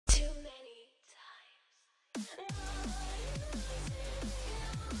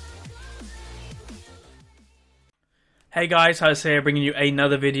Hey guys, Huzz here, bringing you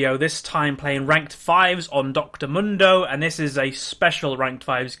another video, this time playing Ranked 5s on Dr. Mundo, and this is a special Ranked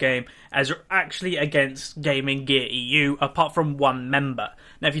 5s game, as you're actually against Gaming Gear EU, apart from one member.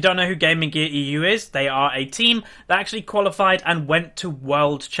 Now, if you don't know who Gaming Gear EU is, they are a team that actually qualified and went to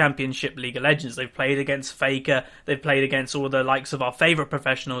World Championship League of Legends. They've played against Faker, they've played against all the likes of our favourite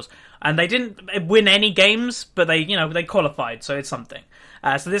professionals, and they didn't win any games, but they qualified, so it's something.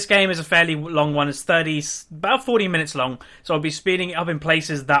 So this game is a fairly long one. It's about 40 minutes long. So I'll be speeding it up in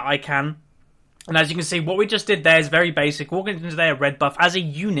places that I can. And as you can see, what we just did there is very basic. Walk into their red buff as a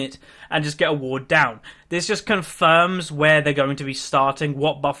unit and just get a ward down. This just confirms where they're going to be starting,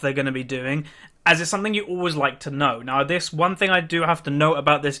 what buff they're going to be doing, as it's something you always like to know. Now, this one thing I do have to note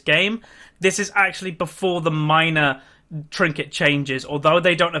about this game, this is actually before the minor trinket changes, although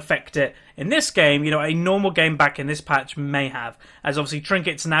they don't affect it in this game. A normal game back in this patch may have, as obviously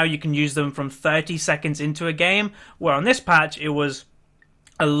trinkets now you can use them from 30 seconds into a game, where on this patch it was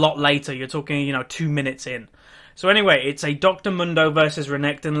a lot later. You're talking 2 minutes in. So anyway, it's a Dr. Mundo versus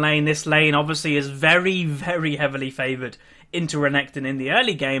Renekton lane. This lane obviously is very, very heavily favoured into Renekton in the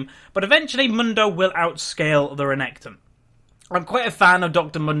early game, but eventually Mundo will outscale the Renekton. I'm quite a fan of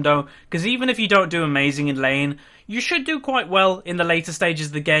Dr. Mundo, because even if you don't do amazing in lane, you should do quite well in the later stages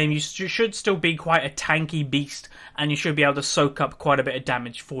of the game. You should still be quite a tanky beast, and you should be able to soak up quite a bit of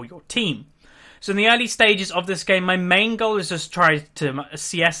damage for your team. So in the early stages of this game, my main goal is just try to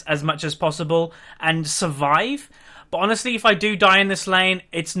CS as much as possible and survive. But honestly, if I do die in this lane,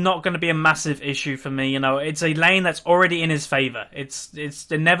 it's not going to be a massive issue for me. It's a lane that's already in his favour.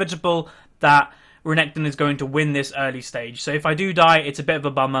 It's inevitable that Renekton is going to win this early stage. So if I do die, it's a bit of a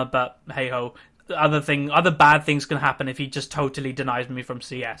bummer, but hey ho, other bad things can happen if he just totally denies me from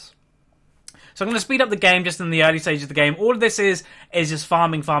CS. So I'm going to speed up the game just in the early stages of the game. All of this is just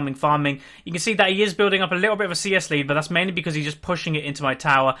farming. You can see that he is building up a little bit of a CS lead, but that's mainly because he's just pushing it into my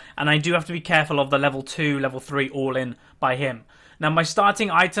tower, and I do have to be careful of the level 2, level 3 all-in by him. Now, my starting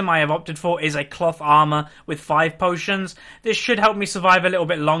item I have opted for is a cloth armor with 5 potions. This should help me survive a little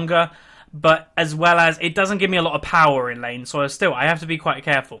bit longer, but as well as it doesn't give me a lot of power in lane, so still I have to be quite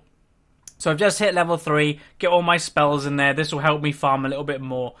careful. So I've just hit level 3, get all my spells in there. This will help me farm a little bit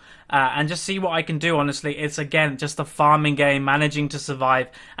more and just see what I can do. Honestly, it's again just a farming game, managing to survive,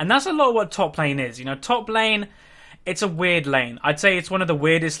 and that's a lot of what top lane is. Top lane, it's a weird lane. I'd say it's one of the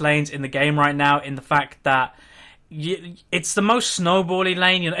weirdest lanes in the game right now, in the fact that it's the most snowbally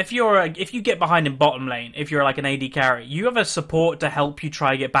lane. If you get behind in bottom lane, if you're like an AD carry, you have a support to help you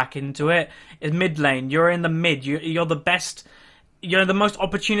try get back into it. In mid lane, you're in the mid. You're the best. You're the most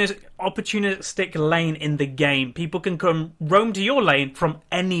opportunistic lane in the game. People can come roam to your lane from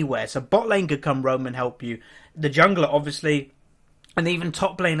anywhere. So bot lane could come roam and help you. The jungler, obviously, and even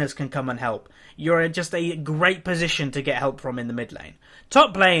top laners can come and help. You're just a great position to get help from in the mid lane.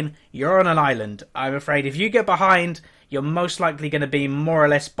 Top lane, you're on an island. I'm afraid if you get behind, you're most likely going to be more or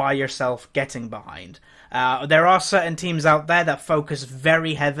less by yourself getting behind. There are certain teams out there that focus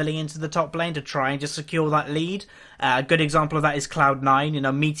very heavily into the top lane to try and just secure that lead. A good example of that is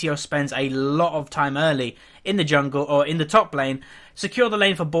Cloud9. Meteor spends a lot of time early in the jungle or in the top lane, secure the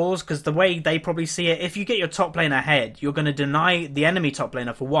lane for balls, because the way they probably see it, if you get your top lane ahead, you're going to deny the enemy top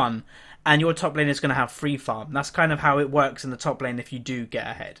laner for one, and your top lane is going to have free farm. That's kind of how it works in the top lane if you do get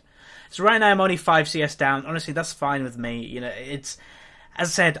ahead. So right now I'm only 5 CS down. Honestly, that's fine with me. It's, as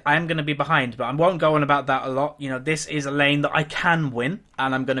I said, I'm going to be behind, but I won't go on about that a lot. This is a lane that I can win,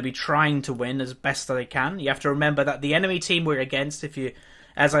 and I'm going to be trying to win as best that I can. You have to remember that the enemy team we're against,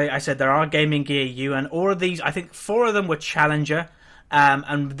 as I said, there are Gaming Gear U, and all of these, I think 4 of them were Challenger,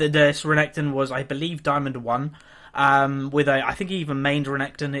 and this Renekton was, I believe, Diamond 1, with I think he even mained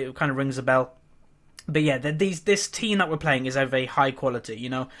Renekton. It kind of rings a bell. But yeah, this team that we're playing is of a high quality.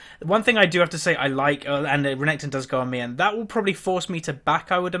 One thing I do have to say I like, and Renekton does go on me, and that will probably force me to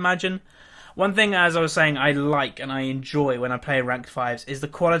back, I would imagine. One thing, as I was saying, I like and I enjoy when I play ranked 5s is the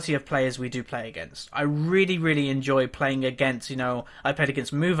quality of players we do play against. I really, really enjoy playing against, I played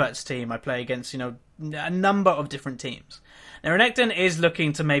against Muvat's team, I play against, a number of different teams. Now, Renekton is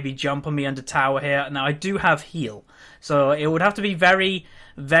looking to maybe jump on me under tower here. Now, I do have heal, so it would have to be very,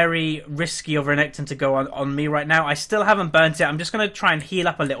 very risky of Renekton to go on me right now. I still haven't burnt it. I'm just going to try and heal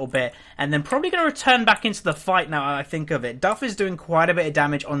up a little bit, and then probably going to return back into the fight now I think of it. Duff is doing quite a bit of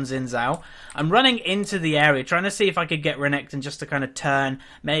damage on Xin Zhao. I'm running into the area, trying to see if I could get Renekton just to kind of turn,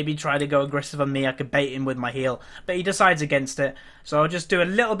 maybe try to go aggressive on me. I could bait him with my heal, but he decides against it. So I'll just do a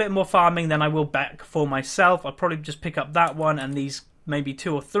little bit more farming than I will back for myself. I'll probably just pick up that one and these maybe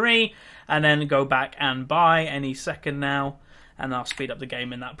 2 or 3, and then go back and buy any second now, and I'll speed up the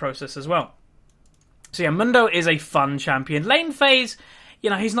game in that process as well. So yeah, Mundo is a fun champion. Lane phase,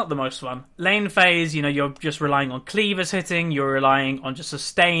 he's not the most fun. Lane phase, you're just relying on cleavers hitting, you're relying on just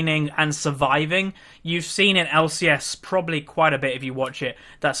sustaining and surviving. You've seen in LCS probably quite a bit if you watch it,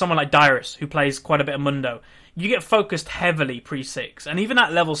 that someone like Dyrus, who plays quite a bit of Mundo, you get focused heavily pre-6, and even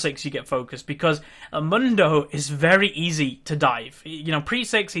at level 6 you get focused, because Mundo is very easy to dive.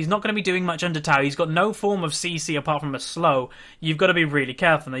 Pre-6, he's not going to be doing much under tower, he's got no form of CC apart from a slow. You've got to be really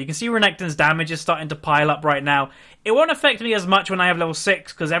careful. Now you can see Renekton's damage is starting to pile up right now. It won't affect me as much when I have level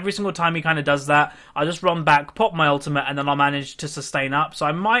 6, because every single time he kind of does that, I'll just run back, pop my ultimate, and then I'll manage to sustain up. So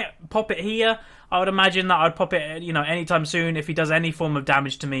I might pop it here. I would imagine that I'd pop it, anytime soon. If he does any form of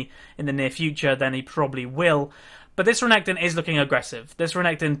damage to me in the near future, then he probably will. But this Renekton is looking aggressive. This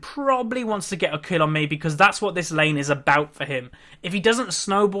Renekton probably wants to get a kill on me, because that's what this lane is about for him. If he doesn't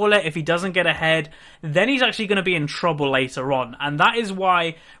snowball it, if he doesn't get ahead, then he's actually going to be in trouble later on. And that is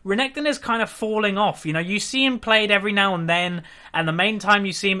why Renekton is kind of falling off. You see him played every now and then, and the main time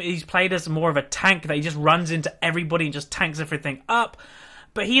you see him, he's played as more of a tank that he just runs into everybody and just tanks everything up.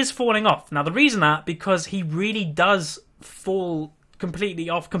 But he is falling off. Now, the reason that, because he really does fall completely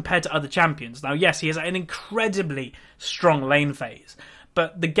off compared to other champions. Now, yes, he has an incredibly strong lane phase,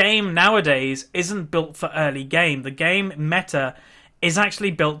 but the game nowadays isn't built for early game. The game meta is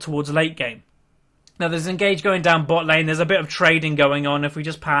actually built towards late game. Now, there's Engage going down bot lane. There's a bit of trading going on. If we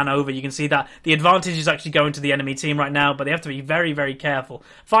just pan over, you can see that the advantage is actually going to the enemy team right now, but they have to be very, very careful.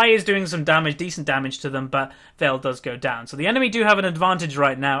 Fire is doing some damage, decent damage to them, but Veil does go down. So the enemy do have an advantage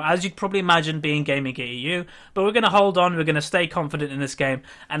right now, as you'd probably imagine being Gaming Gear EU, but we're going to hold on. We're going to stay confident in this game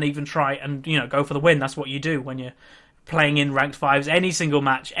and even try and, go for the win. That's what you do when you're playing in ranked 5s, any single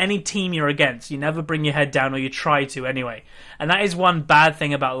match, any team you're against, you never bring your head down, or you try to anyway. And that is one bad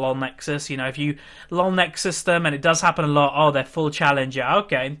thing about LoL Nexus. If you LoL Nexus them, and it does happen a lot, they're full challenger,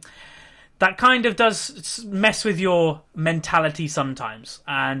 okay, that kind of does mess with your mentality sometimes,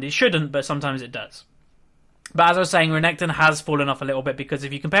 and it shouldn't, but sometimes it does. But as I was saying, Renekton has fallen off a little bit, because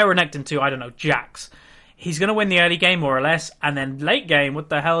if you compare Renekton to, I don't know, Jax, he's going to win the early game, more or less, and then late game, what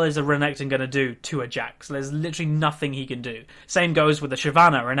the hell is a Renekton going to do to a Jax? There's literally nothing he can do. Same goes with the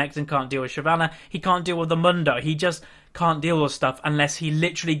Shyvana. Renekton can't deal with Shyvana. He can't deal with the Mundo. He just can't deal with stuff unless he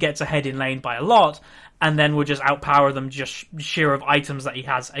literally gets ahead in lane by a lot, and then will just outpower them just sheer of items that he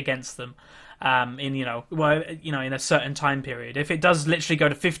has against them in a certain time period. If it does literally go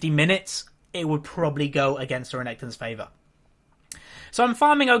to 50 minutes, it would probably go against Renekton's favour. So I'm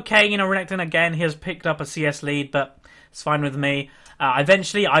farming okay, Renekton again, he has picked up a CS lead, but it's fine with me.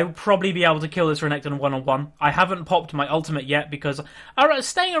 Eventually, I will probably be able to kill this Renekton one-on-one. I haven't popped my ultimate yet, because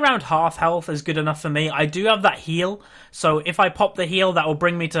staying around half health is good enough for me. I do have that heal, so if I pop the heal, that will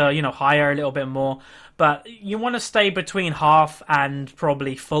bring me to, higher a little bit more. But you want to stay between half and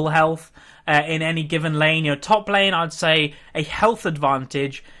probably full health in any given lane. Top lane, I'd say a health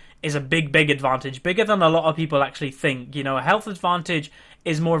advantage is a big, big advantage. Bigger than a lot of people actually think. A health advantage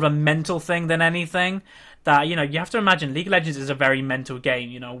is more of a mental thing than anything. That, you have to imagine League of Legends is a very mental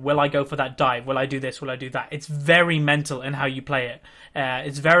game. Will I go for that dive? Will I do this? Will I do that? It's very mental in how you play it.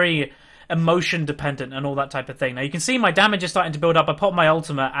 It's very emotion dependent and all that type of thing. Now you can see my damage is starting to build up. I pop my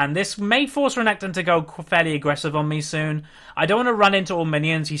ultimate, and this may force Renekton to go fairly aggressive on me soon. I don't want to run into all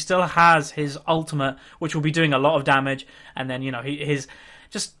minions. He still has his ultimate, which will be doing a lot of damage, and then, his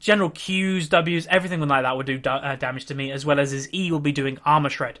just general Qs, Ws, everything like that will do damage to me, as well as his E will be doing armor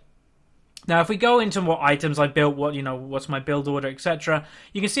shred. Now, if we go into what items I built, what's my build order, etc.,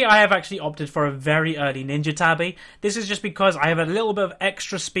 you can see I have actually opted for a very early Ninja Tabby. This is just because I have a little bit of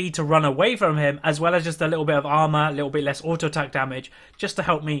extra speed to run away from him, as well as just a little bit of armor, a little bit less auto attack damage, just to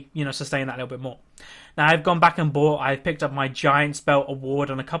help me, sustain that a little bit more. Now, I've gone back and I've picked up my Giant's Belt award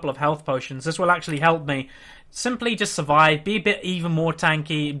and a couple of health potions. This will actually help me simply just survive, be a bit even more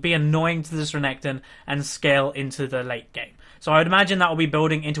tanky, be annoying to this Renekton, and scale into the late game. So I would imagine that will be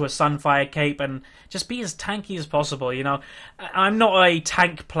building into a Sunfire Cape and just be as tanky as possible, I'm not a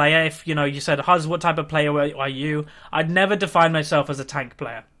tank player. If, you said, Huz, what type of player are you? I'd never define myself as a tank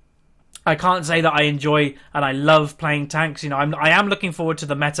player. I can't say that I enjoy and I love playing tanks. I am looking forward to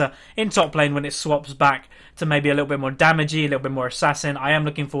the meta in top lane when it swaps back to maybe a little bit more damagey, a little bit more assassin. I am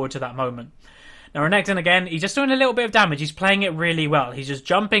looking forward to that moment. Now, Renekton, again, he's just doing a little bit of damage. He's playing it really well. He's just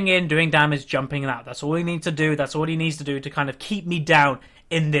jumping in, doing damage, jumping out. That's all he needs to do. That's all he needs to do to kind of keep me down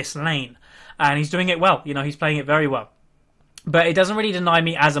in this lane. And he's doing it well. He's playing it very well. But it doesn't really deny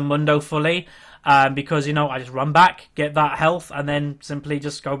me as a Mundo fully, because, I just run back, get that health, and then simply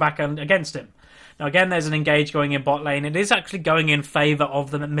just go back against him. Now again, there's an engage going in bot lane. It is actually going in favour of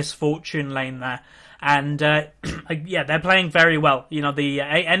the misfortune lane there. And yeah, they're playing very well. You know, the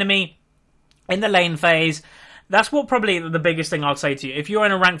enemy in the lane phase, that's what probably the biggest thing I'll say to you. If you're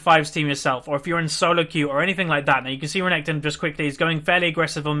in a rank 5s team yourself, or if you're in solo queue or anything like that, now you can see Renekton just quickly is going fairly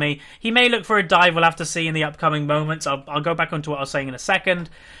aggressive on me. He may look for a dive, we'll have to see in the upcoming moments. I'll go back onto what I was saying in a second.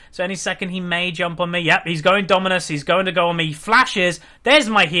 So any second he may jump on me. Yep, he's going Dominus, he's going to go on me. He flashes, there's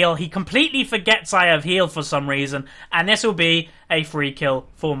my heal. He completely forgets I have healed for some reason, and this will be a free kill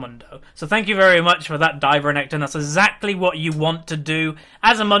for Mundo. So thank you very much for that dive, Renekton. That's exactly what you want to do.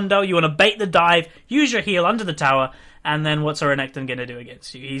 As a Mundo, you want to bait the dive, use your heal under the tower, and then what's a Renekton going to do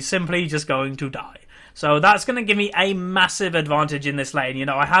against you? He's simply just going to die. So that's going to give me a massive advantage in this lane. You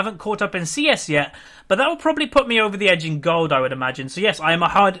know, I haven't caught up in CS yet, but that will probably put me over the edge in gold, I would imagine. So yes, I am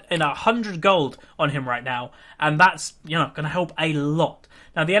 100 gold on him right now, and that's, you know, going to help a lot.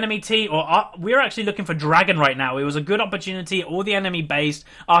 Now, the enemy team, we're actually looking for Dragon right now. It was a good opportunity, all the enemy based,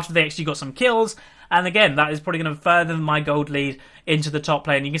 after they actually got some kills. And again, that is probably going to further my gold lead into the top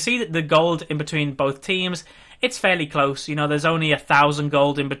lane. You can see that the gold in between both teams, it's fairly close. You know, there's only 1,000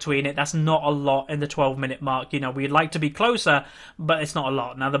 gold in between it. That's not a lot in the 12-minute mark. You know, we'd like to be closer, but it's not a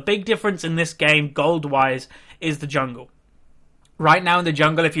lot. Now, the big difference in this game, gold-wise, is the jungle. Right now in the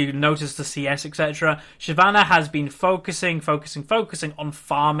jungle, if you notice the CS, etc., Shyvana has been focusing on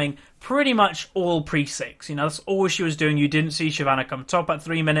farming pretty much all pre-6. You know, that's all she was doing. You didn't see Shyvana come top at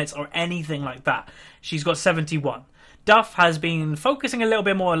 3 minutes or anything like that. She's got 71. Duff has been focusing a little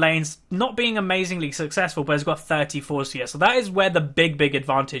bit more on lanes, not being amazingly successful, but has got 34 CS. So that is where the big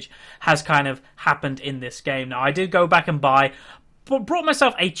advantage has kind of happened in this game. Now, I did go back and brought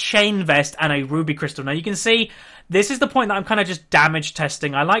myself a chain vest and a ruby crystal. Now, you can see this is the point that I'm kind of just damage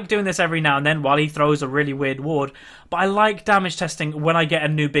testing. I like doing this every now and then while he throws a really weird ward, but I like damage testing when I get a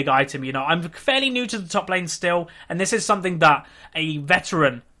new big item. You know, I'm fairly new to the top lane still, and this is something that a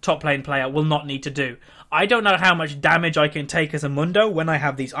veteran top lane player will not need to do. I don't know how much damage I can take as a Mundo when I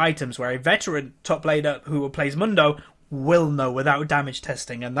have these items, where a veteran top laner who plays Mundo will know without damage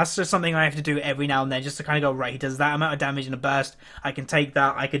testing, and that's just something I have to do every now and then, just to kind of go, right, he does that amount of damage in a burst, I can take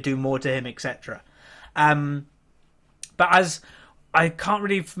that, I could do more to him, etc. But as I can't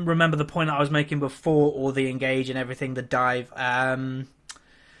really remember the point that I was making before, or the engage and everything, the dive.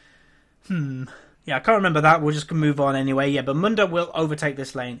 Yeah, I can't remember that. We'll just move on anyway. Yeah, but Mundo will overtake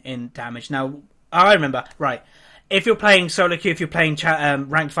this lane in damage. Now, I remember, right. If you're playing solo queue, if you're playing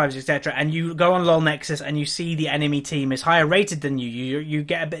ranked 5s, etc., and you go on LoL Nexus and you see the enemy team is higher rated than you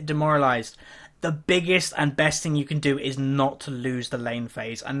get a bit demoralized. The biggest and best thing you can do is not to lose the lane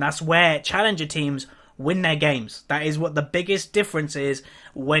phase. And that's where challenger teams win their games. That is what the biggest difference is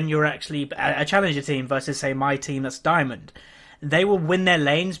when you're actually a challenger team versus, say, my team that's Diamond. They will win their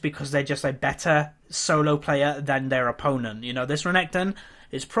lanes because they're just a better solo player than their opponent. You know, this Renekton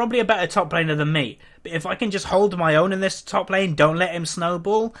is probably a better top laner than me. But if I can just hold my own in this top lane, don't let him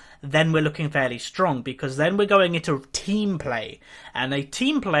snowball, then we're looking fairly strong, because then we're going into team play. And a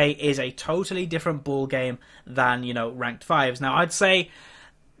team play is a totally different ball game than, you know, ranked 5s. Now, I'd say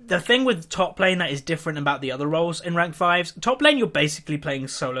the thing with top lane that is different about the other roles in ranked 5s, top lane you're basically playing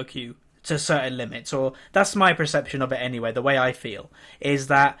solo queue to certain limits, or that's my perception of it anyway. The way I feel is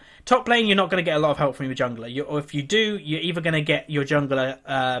that top lane you're not going to get a lot of help from your jungler, or if you do, you're either going to get your jungler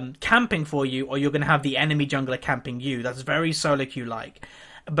camping for you, or you're going to have the enemy jungler camping you. That's very solo queue like,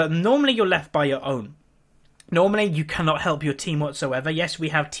 but normally you're left by your own. Normally, you cannot help your team whatsoever. Yes, we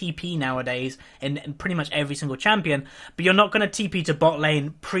have TP nowadays in pretty much every single champion, but you're not going to TP to bot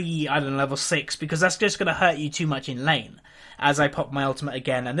lane level 6, because that's just going to hurt you too much in lane. As I pop my ultimate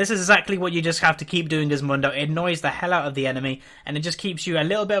again, and this is exactly what you just have to keep doing as Mundo. It annoys the hell out of the enemy, and it just keeps you a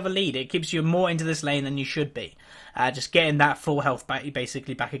little bit of a lead. It keeps you more into this lane than you should be. Just getting that full health back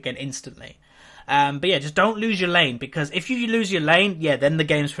again instantly. But yeah, just don't lose your lane, because if you lose your lane, yeah, then the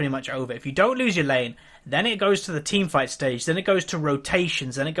game's pretty much over. If you don't lose your lane, then it goes to the team fight stage, then it goes to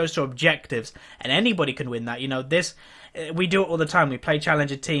rotations, then it goes to objectives, and anybody can win that. You know, we do it all the time. We play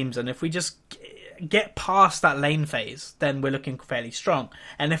challenger teams, and if we just get past that lane phase, then we're looking fairly strong.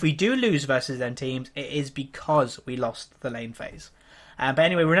 And if we do lose versus them teams, it is because we lost the lane phase. But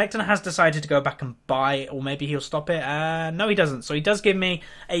anyway, Renekton has decided to go back and buy, or maybe he'll stop it. No, he doesn't. So he does give me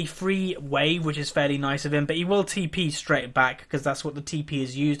a free wave, which is fairly nice of him, but he will TP straight back, because that's what the TP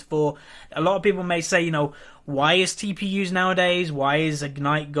is used for. A lot of people may say, you know, why is TP used nowadays? Why is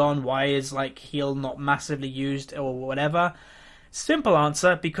Ignite gone? Why is, like, heal not massively used, or whatever? Simple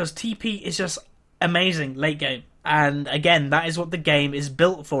answer, because TP is just amazing late game. And again, that is what the game is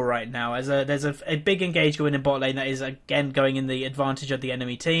built for right now. There's a big engage going in bot lane that is again going in the advantage of the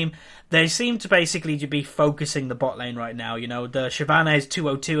enemy team. They seem to basically be focusing the bot lane right now. You know, the Shyvana is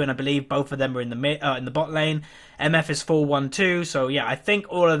 202, and I believe both of them are in the bot lane. MF is 412, so yeah, I think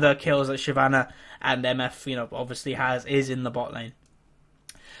all of the kills that Shyvana and MF, you know, obviously has is in the bot lane.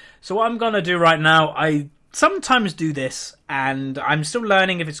 So what I'm gonna do right now, I sometimes do this, and I'm still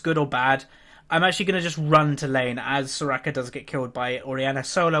learning if it's good or bad. I'm actually going to just run to lane, as Soraka does get killed by Orianna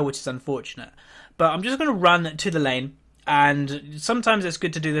solo, which is unfortunate. But I'm just going to run to the lane, and sometimes it's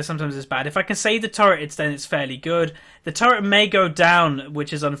good to do this, sometimes it's bad. If I can save the turret, then it's fairly good. The turret may go down,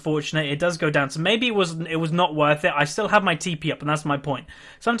 which is unfortunate. It does go down, so maybe it was not worth it. I still have my TP up, and that's my point.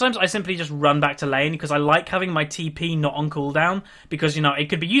 Sometimes I simply just run back to lane, because I like having my TP not on cooldown, because, you know, it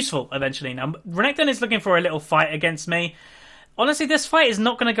could be useful eventually. Now, Renekton is looking for a little fight against me. Honestly, this fight is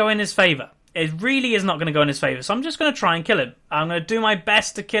not going to go in his favour. It really is not going to go in his favour, so I'm just going to try and kill him. I'm going to do my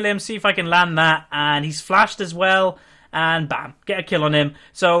best to kill him, see if I can land that, and he's flashed as well, and bam, get a kill on him.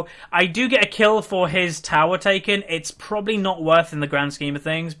 So I do get a kill for his tower taken. It's probably not worth in the grand scheme of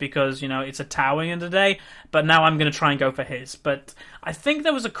things, because, you know, it's a tower in the day, but now I'm going to try and go for his. But I think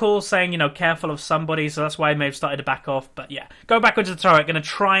there was a call saying, you know, careful of somebody, so that's why I may have started to back off. But yeah, go back onto the turret, going to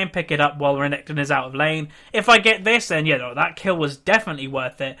try and pick it up while Renekton is out of lane. If I get this, then yeah, no, that kill was definitely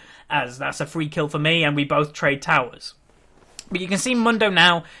worth it, as that's a free kill for me, and we both trade towers. But you can see Mundo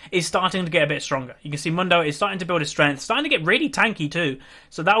now is starting to get a bit stronger. You can see Mundo is starting to build his strength, starting to get really tanky too.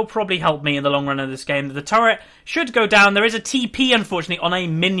 So that will probably help me in the long run of this game. The turret should go down. There is a TP, unfortunately, on a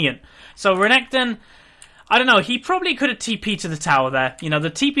minion. So Renekton, I don't know, he probably could have TP'd to the tower there. You know,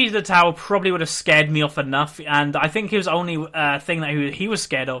 the TP to the tower probably would have scared me off enough. And I think his only thing that he was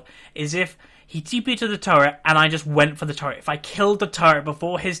scared of is if he TP'd to the turret, and I just went for the turret. If I killed the turret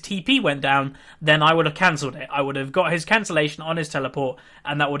before his TP went down, then I would have cancelled it. I would have got his cancellation on his teleport,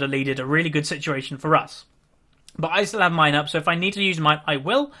 and that would have led a really good situation for us. But I still have mine up, so if I need to use mine, I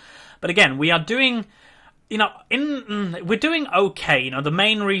will. But again, we are doing, you know, we're doing okay. You know, the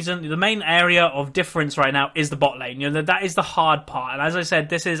main area of difference right now is the bot lane. You know, that is the hard part. And as I said,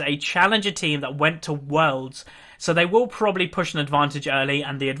 this is a challenger team that went to Worlds, so they will probably push an advantage early,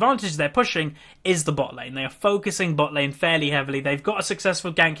 and the advantage they're pushing is the bot lane. They are focusing bot lane fairly heavily. They've got a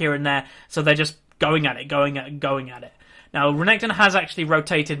successful gank here and there, so they're just going at it. Now, Renekton has actually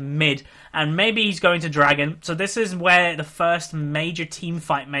rotated mid, and maybe he's going to Dragon, so this is where the first major team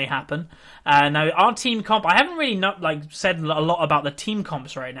fight may happen. Now, our team comp, I haven't really said a lot about the team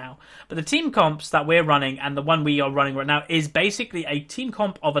comps right now, but the team comps that we're running, and the one we are running right now, is basically a team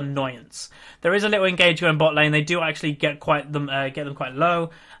comp of annoyance. There is a little engage in bot lane. They do actually get them quite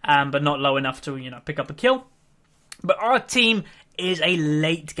low, but not low enough to, you know, pick up a kill. But our team is a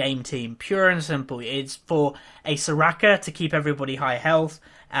late game team, pure and simple. It's for a Soraka to keep everybody high health,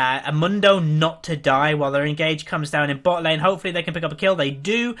 a Mundo not to die while their engage comes down in bot lane. Hopefully they can pick up a kill. They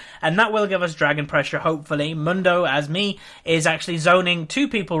do, and that will give us dragon pressure, hopefully. Mundo, as me, is actually zoning two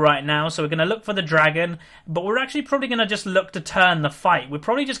people right now, so we're going to look for the dragon, but we're actually probably going to just look to turn the fight. We're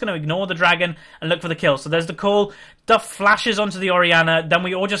probably just going to ignore the dragon and look for the kill. So there's the call. Duff flashes onto the Orianna, then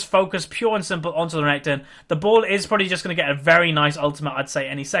we all just focus pure and simple onto the Renekton. The ball is probably just going to get a very nice ultimate, I'd say,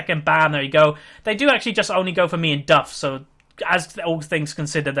 any second. Bam, there you go. They do actually just only go for me and Duff, so as all things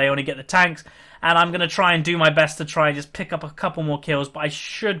considered, they only get the tanks, and I'm going to try and do my best to try and just pick up a couple more kills, but I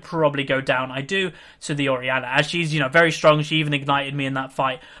should probably go down. I do, to the Orianna, as she's, you know, very strong. She even ignited me in that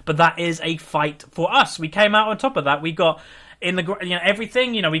fight, but that is a fight for us. We came out on top of that. We got in the, you know,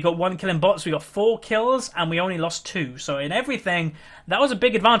 everything, you know, we got 1 kill in bots, we got 4 kills, and we only lost 2. So in everything, that was a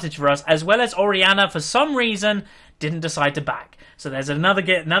big advantage for us, as well as Orianna, for some reason, didn't decide to back. So there's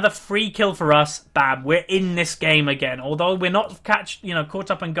another free kill for us. Bam, we're in this game again. Although we're not caught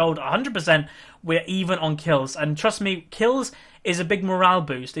up in gold 100%, we're even on kills. And trust me, kills is a big morale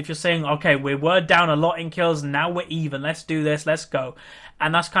boost. If you're saying, okay, we were down a lot in kills, now we're even. Let's do this, let's go.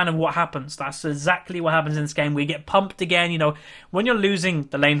 And that's kind of what happens. That's exactly what happens in this game. We get pumped again. You know, when you're losing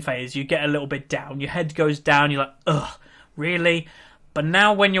the lane phase, you get a little bit down. Your head goes down. You're like, ugh, really? But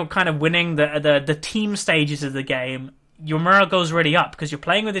now when you're kind of winning the team stages of the game, your morale goes really up because you're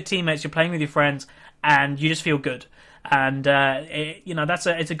playing with your teammates, you're playing with your friends, and you just feel good. And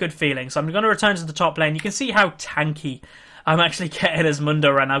it's a good feeling. So I'm going to return to the top lane. You can see how tanky I'm actually getting as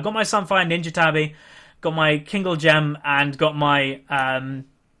Mundo right now. I've got my Sunfire Ninja Tabby, got my Kingle Gem, and got my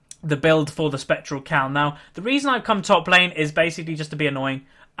the build for the Spectral Cal. Now, the reason I've come top lane is basically just to be annoying.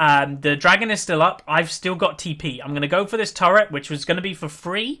 The dragon is still up. I've still got TP. I'm going to go for this turret, which was going to be for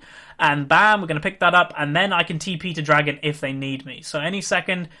free. And bam, we're going to pick that up. And then I can TP to dragon if they need me. So any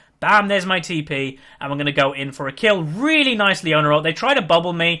second, Bam, there's my TP, and we're going to go in for a kill. Really nice Leona ult. They try to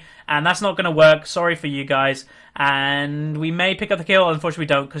bubble me, and that's not going to work. Sorry for you guys. And we may pick up the kill. Unfortunately, we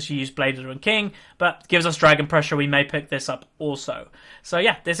don't because she used Blader and King, but gives us Dragon Pressure. We may pick this up also. So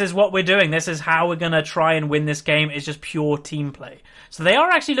yeah, this is what we're doing. This is how we're going to try and win this game. It's just pure team play. So they are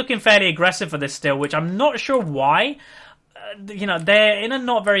actually looking fairly aggressive for this still, which I'm not sure why. You know, they're in a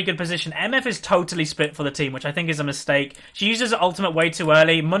not very good position. MF is totally split for the team, which I think is a mistake. She uses her ultimate way too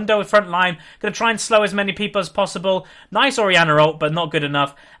early. Mundo front line, going to try and slow as many people as possible. Nice Orianna ult, but not good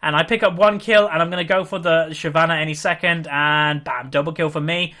enough. And I pick up one kill, and I'm going to go for the Shyvana any second, and bam, double kill for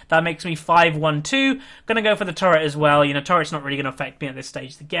me. That makes me 5-1-2. Going to go for the turret as well. You know, turret's not really going to affect me at this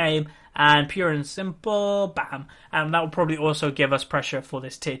stage of the game. And pure and simple, bam. And that will probably also give us pressure for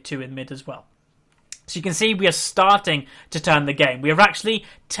this tier 2 in mid as well. So you can see we are starting to turn the game. We have actually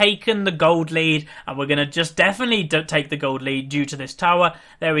taken the gold lead, and we're going to just definitely take the gold lead due to this tower.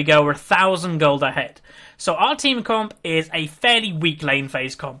 There we go, we're 1,000 gold ahead. So our team comp is a fairly weak lane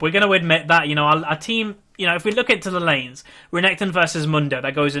phase comp. We're going to admit that, you know, our team, you know, if we look into the lanes, Renekton versus Mundo,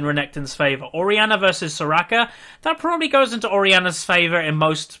 that goes in Renekton's favour. Orianna versus Soraka, that probably goes into Orianna's favour in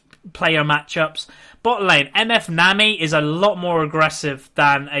most player matchups. Bot lane, MF Nami is a lot more aggressive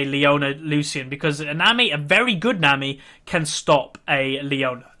than a Leona Lucian, because a Nami, a very good Nami, can stop a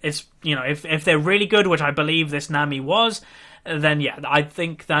Leona. It's, you know, if they're really good, which I believe this Nami was, then yeah, I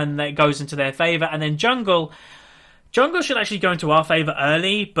think then that goes into their favour. And then jungle should actually go into our favour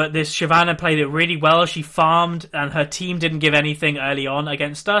early, but this Shyvana played it really well. She farmed, and her team didn't give anything early on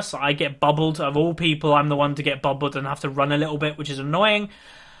against us. I get bubbled. Of all people, I'm the one to get bubbled and have to run a little bit, which is annoying.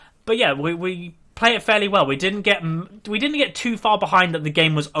 But yeah, we play it fairly well. We didn't get too far behind that the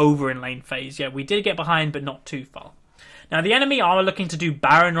game was over in lane phase. Yeah, we did get behind, but not too far. Now, the enemy are looking to do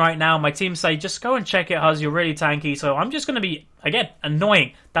Baron right now. My team say, just go and check it, Huzz. You're really tanky. So I'm just going to be, again,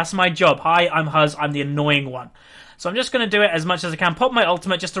 annoying. That's my job. Hi, I'm Huzz. I'm the annoying one. So I'm just going to do it as much as I can. Pop my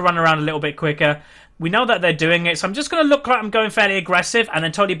ultimate just to run around a little bit quicker. We know that they're doing it, so I'm just going to look like I'm going fairly aggressive and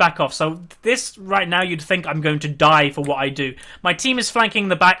then totally back off. So this, right now, you'd think I'm going to die for what I do. My team is flanking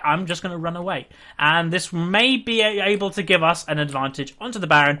the back. I'm just going to run away. And this may be able to give us an advantage onto the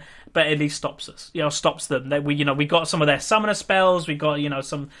Baron, but at least stops us. You know, stops them. We got some of their summoner spells. We got, you know,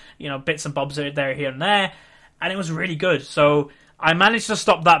 some, you know, bits and bobs there, here and there. And it was really good. So I managed to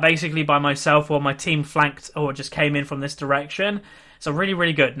stop that basically by myself while my team flanked or just came in from this direction. So really,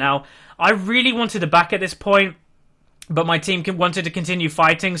 really good. Now, I really wanted to back at this point, but my team wanted to continue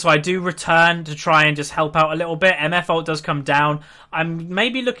fighting, so I do return to try and just help out a little bit. MF ult does come down. I'm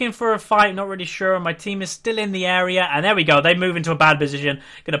maybe looking for a fight, not really sure. My team is still in the area, and there we go. They move into a bad position.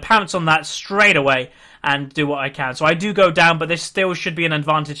 Going to pounce on that straight away and do what I can. So I do go down, but this still should be an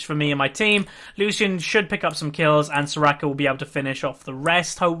advantage for me and my team. Lucian should pick up some kills, and Soraka will be able to finish off the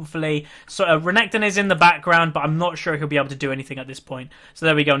rest, hopefully. So Renekton is in the background, but I'm not sure he'll be able to do anything at this point. So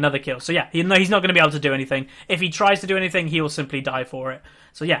there we go, another kill. So yeah, he's not going to be able to do anything. If he tries to do anything, he will simply die for it.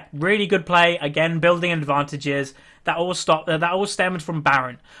 So yeah, really good play. Again, building advantages. That all stemmed from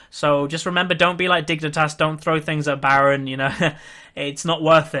Baron. So just remember, don't be like Dignitas. Don't throw things at Baron. You know, it's not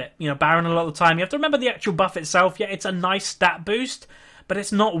worth it. You know, Baron a lot of the time. You have to remember the actual buff itself. Yeah, it's a nice stat boost, but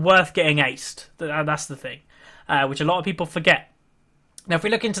it's not worth getting aced. That's the thing, which a lot of people forget. Now, if we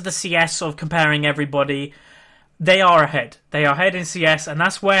look into the CS of comparing everybody, they are ahead. They are ahead in CS, and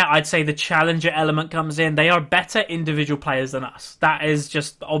that's where I'd say the challenger element comes in. They are better individual players than us. That is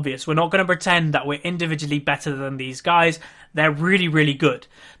just obvious. We're not going to pretend that we're individually better than these guys. They're really, really good.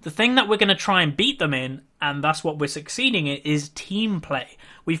 The thing that we're going to try and beat them in, and that's what we're succeeding in, is team play.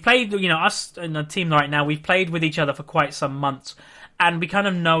 We've played, you know, us in a team right now, we've played with each other for quite some months, and we kind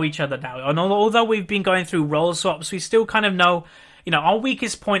of know each other now. And although we've been going through role swaps, we still kind of know. You know, our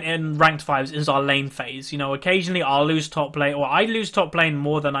weakest point in ranked 5s is our lane phase. You know, occasionally I'll lose top lane, or I lose top lane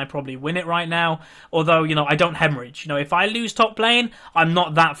more than I probably win it right now. Although, you know, I don't hemorrhage. You know, if I lose top lane, I'm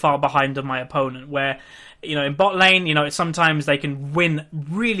not that far behind of my opponent. Where, you know, in bot lane, you know, sometimes they can win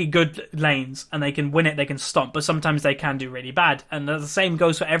really good lanes, and they can win it, they can stomp, but sometimes they can do really bad. And the same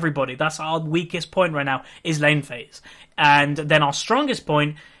goes for everybody. That's our weakest point right now, is lane phase. And then our strongest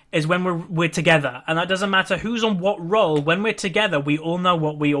point is when we're together, and that doesn't matter who's on what role. When we're together, we all know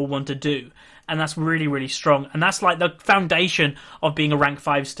what we all want to do, and that's really, really strong. And that's like the foundation of being a rank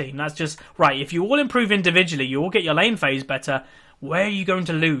 5s team. That's just right. If you all improve individually, you all get your lane phase better. Where are you going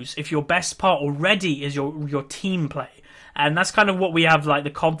to lose if your best part already is your team play? And that's kind of what we have like the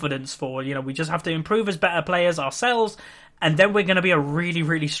confidence for. You know, we just have to improve as better players ourselves, and then we're going to be a really,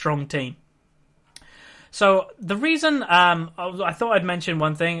 really strong team. So the reason I thought I'd mention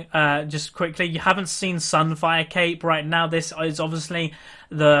one thing just quickly. You haven't seen Sunfire Cape right now. This is obviously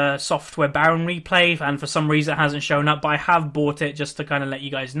the software Baron replay, and for some reason it hasn't shown up, but I have bought it just to kind of let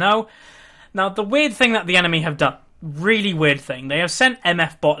you guys know. Now, the weird thing that the enemy have done, really weird thing, they have sent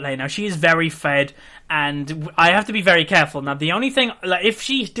MF bot lane. Now, she is very fed, and I have to be very careful. Now, the only thing, like, if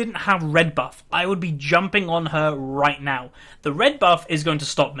she didn't have red buff, I would be jumping on her right now. The red buff is going to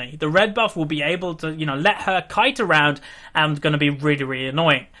stop me. The red buff will be able to, you know, let her kite around, and going to be really, really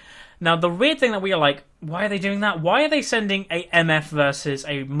annoying. Now, the weird thing that we are like, why are they doing that? Why are they sending a MF versus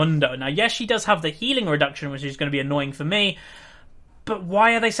a Mundo? Now, yes, she does have the healing reduction, which is going to be annoying for me, but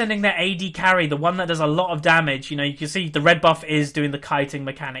why are they sending their AD carry, the one that does a lot of damage? You know, you can see the red buff is doing the kiting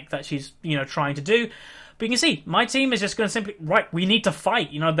mechanic that she's, you know, trying to do. But you can see, my team is just going to simply, right, we need to fight.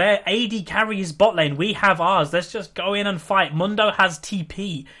 You know, their AD carry is bot lane. We have ours. Let's just go in and fight. Mundo has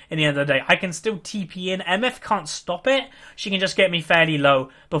TP in the end of the day. I can still TP in. MF can't stop it. She can just get me fairly low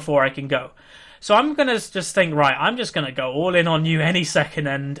before I can go. So I'm going to just think, right, I'm just going to go all in on you any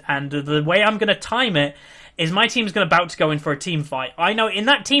second. And the way I'm going to time it is my team's about to go in for a team fight. I know in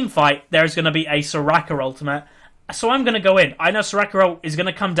that team fight, there's going to be a Soraka ultimate. So I'm going to go in. I know Soraka ult is going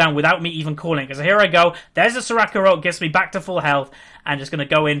to come down without me even calling. Because here I go. There's a Soraka ult, gets me back to full health. And just going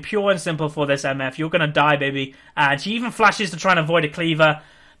to go in pure and simple for this MF. You're going to die, baby. And she even flashes to try and avoid a cleaver.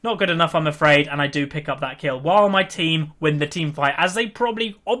 Not good enough, I'm afraid, and I do pick up that kill while my team win the team fight, as they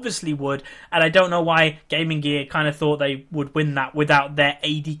probably obviously would, and I don't know why Gaming Gear kind of thought they would win that without their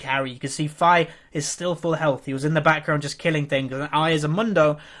AD carry. You can see Fi is still full health. He was in the background just killing things, and I, as a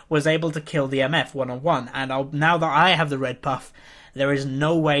Mundo, was able to kill the MF one-on-one, and now that I have the red buff, there is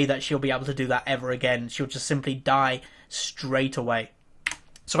no way that she'll be able to do that ever again. She'll just simply die straight away.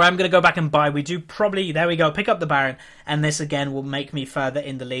 So I'm going to go back and buy. We do probably, there we go, pick up the Baron. And this again will make me further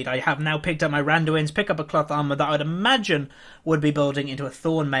in the lead. I have now picked up my Randuins, pick up a cloth armor that I would imagine would be building into a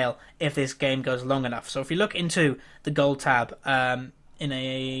Thorn Mail if this game goes long enough. So if you look into the gold tab, there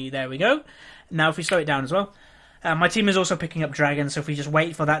we go. Now if we slow it down as well. My team is also picking up dragons, so if we just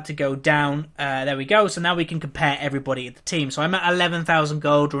wait for that to go down, there we go. So now we can compare everybody at the team. So I'm at 11,000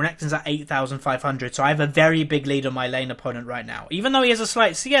 gold, Renekton's at 8,500, so I have a very big lead on my lane opponent right now. Even though he has a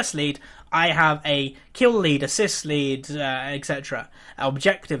slight CS lead, I have a kill lead, assist lead, etc.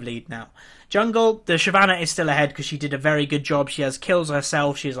 Objective lead now. Jungle, the Shyvana is still ahead because she did a very good job. She has kills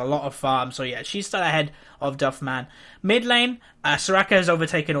herself. She has a lot of farm. So yeah, she's still ahead of Duffman. Mid lane, Soraka has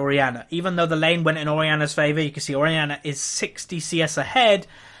overtaken Orianna. Even though the lane went in Orianna's favour, you can see Orianna is 60 CS ahead.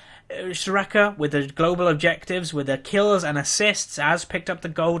 Soraka, with the global objectives, with the kills and assists, has picked up the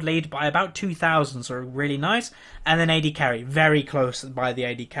gold lead by about 2,000, so really nice. And then AD carry, very close by the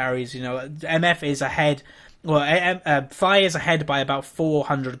AD carries. You know, MF is ahead. Well, Fi is ahead by about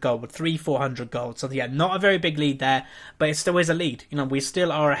 400 gold, 400 gold. So yeah, not a very big lead there, but it still is a lead. You know, we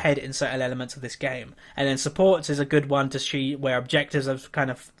still are ahead in certain elements of this game. And then supports is a good one to see where objectives have kind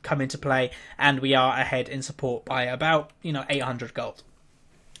of come into play, and we are ahead in support by about, 800 gold.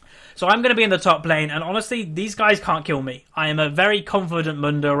 So I'm going to be in the top lane, and honestly, these guys can't kill me. I am a very confident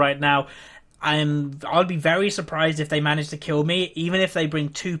Mundo right now. I'll be very surprised if they manage to kill me, even if they bring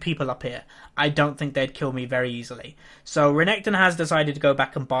 2 people up here. I don't think they'd kill me very easily. So Renekton has decided to go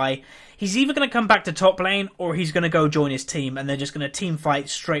back and buy. He's either going to come back to top lane, or he's going to go join his team, and they're just going to team fight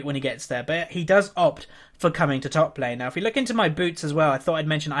straight when he gets there. But he does opt for coming to top lane. Now, if we look into my boots as well, I thought I'd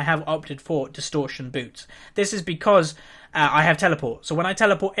mention I have opted for Distortion boots. This is because I have teleport. So when I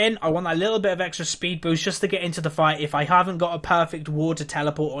teleport in, I want a little bit of extra speed boost just to get into the fight. If I haven't got a perfect ward to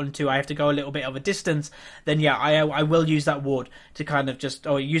teleport onto, I have to go a little bit of a distance, then yeah, I will use that ward to kind of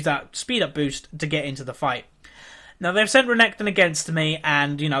use that speed up boost to get into the fight. Now, they've sent Renekton against me,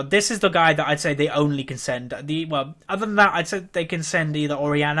 and, this is the guy that I'd say they only can send. Other than that, I'd say they can send either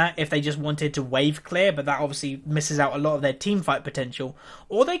Orianna if they just wanted to wave clear, but that obviously misses out a lot of their teamfight potential.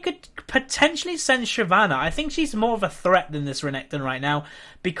 Or they could potentially send Shyvana. I think she's more of a threat than this Renekton right now,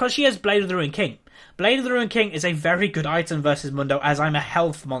 because she has Blade of the Ruined King. Blade of the Ruined King is a very good item versus Mundo, as I'm a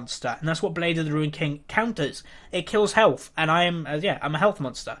health monster, and that's what Blade of the Ruined King counters. It kills health, and I'm a health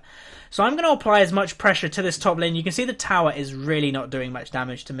monster. So I'm going to apply as much pressure to this top lane. You can see the tower is really not doing much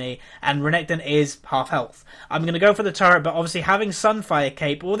damage to me, and Renekton is half health. I'm going to go for the turret, but obviously having Sunfire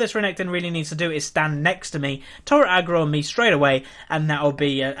Cape, all this Renekton really needs to do is stand next to me, turret aggro on me straight away, and that'll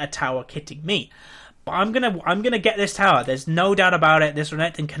be a tower kitting me. But I'm gonna get this tower. There's no doubt about it. This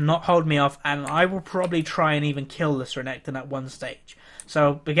Renekton cannot hold me off, and I will probably try and even kill this Renekton at one stage.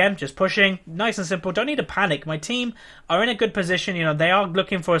 So again, just pushing, nice and simple. Don't need to panic. My team are in a good position. You know, they are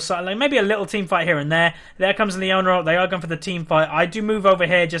looking for like maybe a little team fight here and there. There comes Leona. They are going for the team fight. I do move over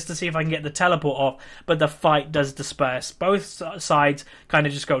here just to see if I can get the teleport off, but the fight does disperse. Both sides kind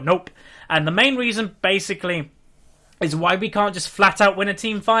of just go nope. And the main reason, basically, is why we can't just flat out win a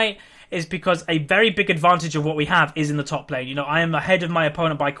team fight is because a very big advantage of what we have is in the top lane. You know, I am ahead of my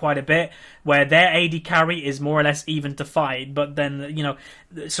opponent by quite a bit, where their AD carry is more or less even to fight. But then, you know,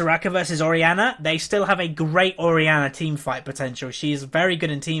 Soraka versus Orianna, they still have a great Orianna team fight potential. She is very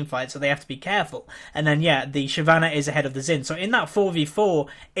good in team fights, so they have to be careful. And then, yeah, the Shyvana is ahead of the Xin. So in that 4v4,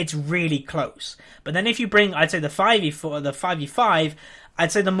 it's really close. But then if you bring, I'd say the 5v4, the 5v5,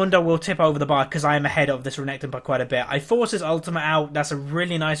 I'd say the Mundo will tip over the bar because I am ahead of this Renekton by quite a bit. I force his ultimate out. That's a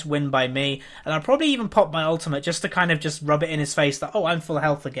really nice win by me. And I'll probably even pop my ultimate just to kind of just rub it in his face that, oh, I'm full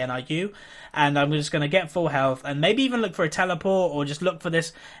health again, are you? And I'm just going to get full health and maybe even look for a teleport or just look for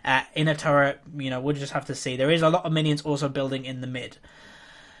this inner turret. You know, we'll just have to see. There is a lot of minions also building in the mid.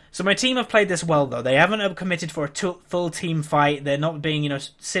 So my team have played this well, though. They haven't committed for a full team fight. They're not being, you know,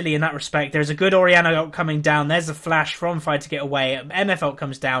 silly in that respect. There's a good Orianna ult coming down. There's a flash from Fight to get away. MF ult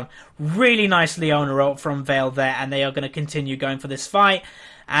comes down. Really nice Leona ult from Vale there, and they are going to continue going for this fight,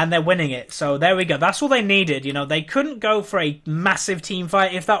 and they're winning it. So there we go. That's all they needed. You know, they couldn't go for a massive team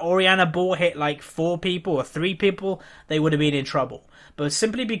fight. If that Orianna ball hit like 4 people or 3 people, they would have been in trouble. But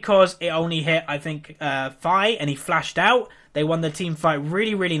simply because it only hit, I think, Fi, and he flashed out, they won the team fight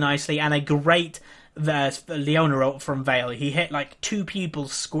really, really nicely, and a great Leona ult from Vale. He hit like 2 people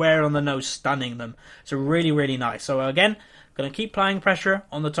square on the nose, stunning them. So really, really nice. So again, going to keep applying pressure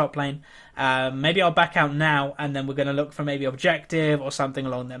on the top lane. Maybe I'll back out now, and then we're going to look for maybe objective or something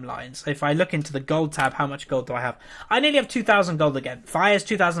along them lines. If I look into the gold tab, how much gold do I have? I nearly have 2,000 gold again. Fire's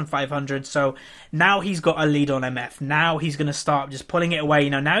 2,500, so now he's got a lead on MF. Now he's going to start just pulling it away.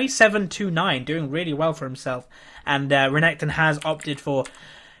 You know, now he's 7-2-9, doing really well for himself. And Renekton has opted for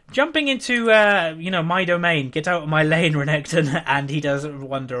jumping into, you know, my domain. Get out of my lane, Renekton, and he does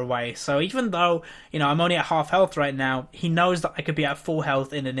wander away. So even though, you know, I'm only at half health right now, he knows that I could be at full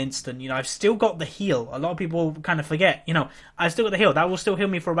health in an instant. You know, I've still got the heal. A lot of people kind of forget, you know, I've still got the heal. That will still heal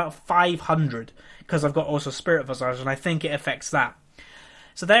me for about 500, because I've got also Spirit Visage, and I think it affects that.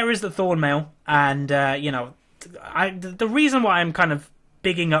 So there is the Thornmail, and, you know, the reason why I'm kind of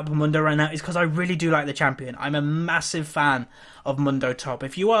bigging up Mundo right now is because I really do like the champion. I'm a massive fan of Mundo top.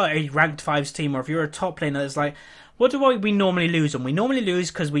 If you are a ranked 5s team, or if you're a top laner that's like, what do we normally lose on? We normally lose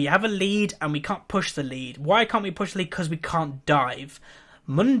because we have a lead and we can't push the lead. Why can't we push the lead? Because we can't dive.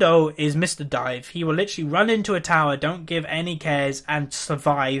 Mundo is Mr. Dive. He will literally run into a tower, don't give any cares, and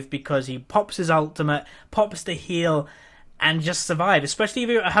survive because he pops his ultimate, pops the heal, and just survive. Especially if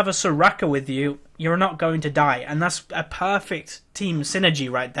you have a Soraka with you, you're not going to die. And that's a perfect team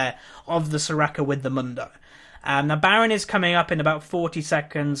synergy right there of the Soraka with the Mundo. Now Baron is coming up in about 40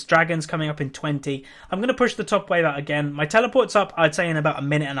 seconds. Dragon's coming up in 20. I'm going to push the top wave out again. My teleport's up, I'd say, in about a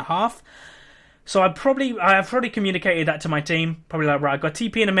minute and a half. So I've probably communicated that to my team. Probably like, right, I've got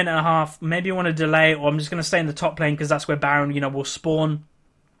TP in a minute and a half. Maybe I want to delay, or I'm just going to stay in the top lane because that's where Baron, you know, will spawn,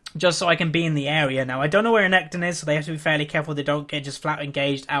 just so I can be in the area. Now, I don't know where Renekton is, so they have to be fairly careful they don't get just flat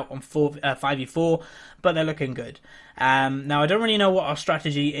engaged out on 5v4, but they're looking good. Now, I don't really know what our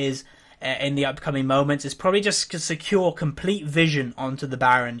strategy is in the upcoming moments. It's probably just to secure complete vision onto the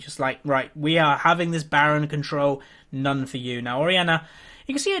Baron. Just like, right, we are having this Baron control, none for you. Now, Orianna,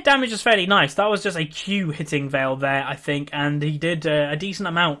 you can see her damage is fairly nice. That was just a Q hitting Vale there, I think, and he did a decent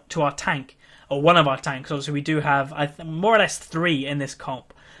amount to our tank, or one of our tanks. Obviously, we do have more or less 3 in this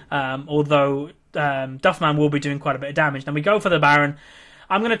comp. Although Duffman will be doing quite a bit of damage. Then we go for the Baron.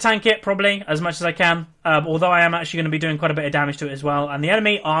 I'm going to tank it, probably, as much as I can. Although I am actually going to be doing quite a bit of damage to it as well. And the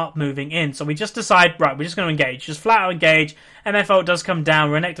enemy are moving in. So we just decide, right, we're just going to engage. Just flat out engage. MFO does come down.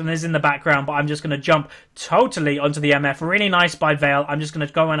 Renekton is in the background, but I'm just going to jump totally onto the MF. Really nice by Vale. I'm just going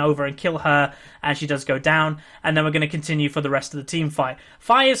to go on over and kill her, and she does go down. And then we're going to continue for the rest of the team fight.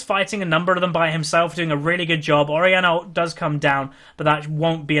 Fi is fighting a number of them by himself, doing a really good job. Orianna does come down, but that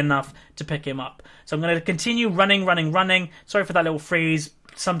won't be enough to pick him up. So I'm going to continue running. Sorry for that little freeze.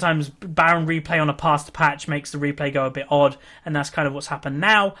 Sometimes Baron replay on a past patch makes the replay go a bit odd, and that's kind of what's happened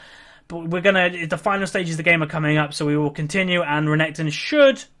now. But we're gonna, the final stages of the game are coming up, so we will continue, and Renekton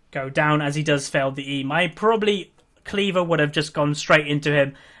should go down as he does fail the E. My probably cleaver would have just gone straight into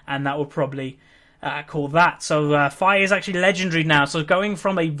him, and that would probably call that. So Fi is actually legendary now, so going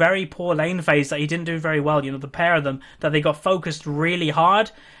from a very poor lane phase that he didn't do very well, you know, the pair of them, that they got focused really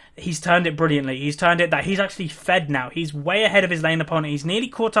hard, he's turned it brilliantly. He's turned it that he's actually fed now. He's way ahead of his lane opponent. He's nearly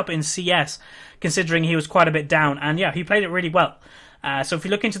caught up in CS, considering he was quite a bit down. And yeah, he played it really well. So if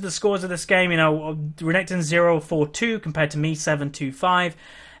you look into the scores of this game, you know, Renekton 0-4-2 compared to me 7-2-5.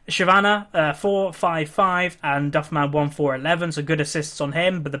 Shyvana 4-5-5 and Duffman 1-4-11, so good assists on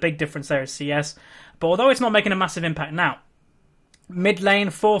him, but the big difference there is CS. But although it's not making a massive impact now, mid lane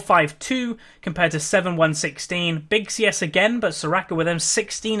 4-5-2 compared to 7-1-16. Big CS again, but Soraka with them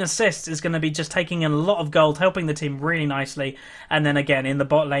 16 assists is going to be just taking in a lot of gold, helping the team really nicely. And then again in the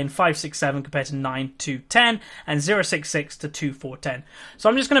bot lane 5-6-7 compared to 9-2-10 and 0-6-6 to 2-4-10. So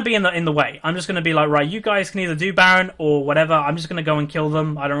I'm just going to be in the way. I'm just going to be like, right, you guys can either do Baron or whatever. I'm just going to go and kill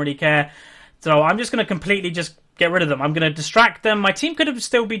them. I don't really care. So I'm just going to completely just get rid of them. I'm going to distract them. My team could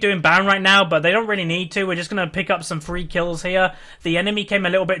still be doing Baron right now, but they don't really need to. We're just going to pick up some free kills here. The enemy came a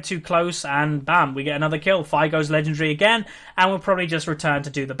little bit too close, and bam, we get another kill. Fi goes legendary again, and we'll probably just return to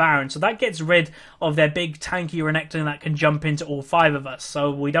do the Baron. So that gets rid of their big tanky Renekton that can jump into all 5 of us.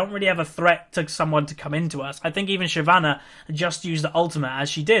 So we don't really have a threat to someone to come into us. I think even Shyvana just used the ultimate as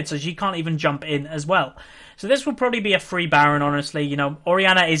she did, so she can't even jump in as well. So this will probably be a free Baron, honestly. You know,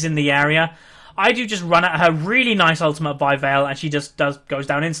 Orianna is in the area. I do just run at her really nice ultimate by Veil, and she just goes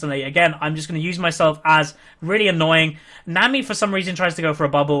down instantly. Again, I'm just going to use myself as really annoying. Nami, for some reason, tries to go for a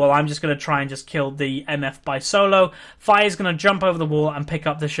bubble, while I'm just going to try and just kill the MF by solo. Fi is going to jump over the wall and pick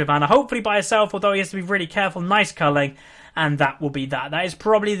up the Shyvana, hopefully by herself, although he has to be really careful. Nice culling. And that will be that. That is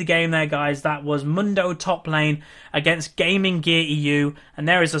probably the game there, guys. That was Mundo top lane against Gaming Gear EU. And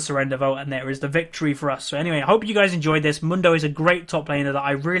there is the surrender vote, and there is the victory for us. So anyway, I hope you guys enjoyed this. Mundo is a great top laner that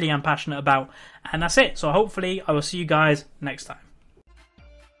I really am passionate about. And that's it. So hopefully I will see you guys next time.